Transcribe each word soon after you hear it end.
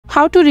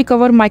How to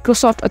recover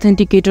Microsoft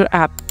Authenticator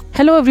app.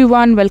 Hello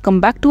everyone,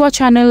 welcome back to our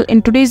channel.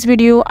 In today's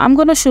video, I'm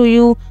going to show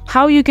you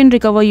how you can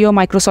recover your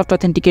Microsoft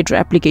Authenticator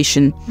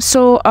application.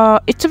 So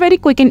it's a very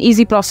quick and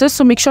easy process,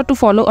 so make sure to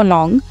follow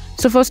along.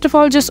 So first of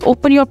all, just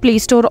open your Play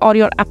Store or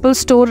your Apple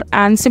Store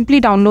and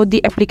simply download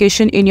the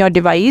application in your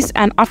device.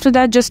 And after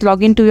that, just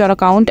log into your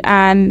account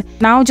and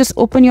now just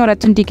open your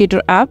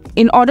Authenticator app.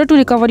 In order to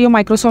recover your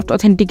Microsoft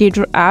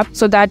Authenticator app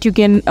so that you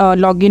can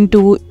log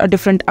into a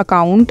different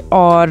account,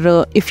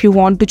 or if you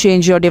want to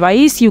change your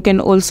device, you can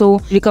also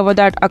recover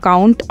that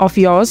account of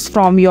yours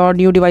from your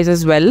new device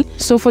as well.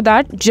 So for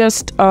that,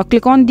 just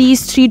click on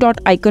these three dot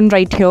icon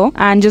right here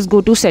and just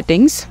go to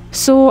settings.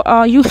 So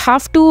you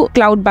have to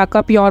cloud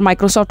backup your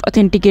Microsoft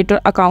Authenticator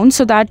account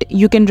so that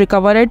you can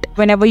recover it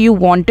whenever you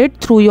want it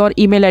through your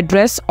email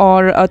address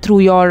or through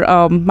your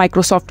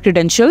Microsoft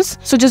credentials.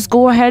 So just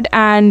go ahead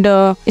and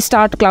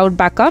start cloud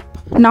backup.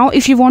 Now,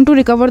 if you want to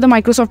recover the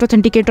Microsoft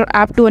Authenticator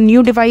app to a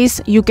new device,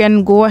 you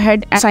can go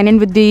ahead and sign in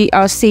with the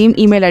same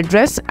email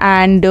address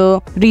and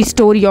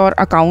restore your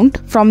account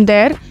from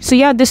there. So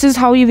yeah, this is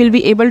how you will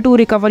be able to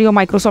recover your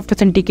Microsoft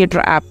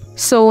Authenticator app.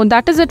 So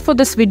that is it for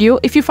this video.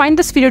 If you find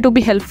this video to be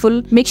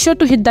helpful, make sure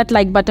to hit that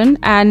like button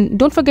and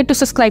don't forget to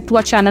subscribe to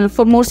our channel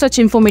for more such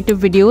informative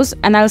videos,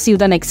 and I'll see you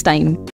the next time.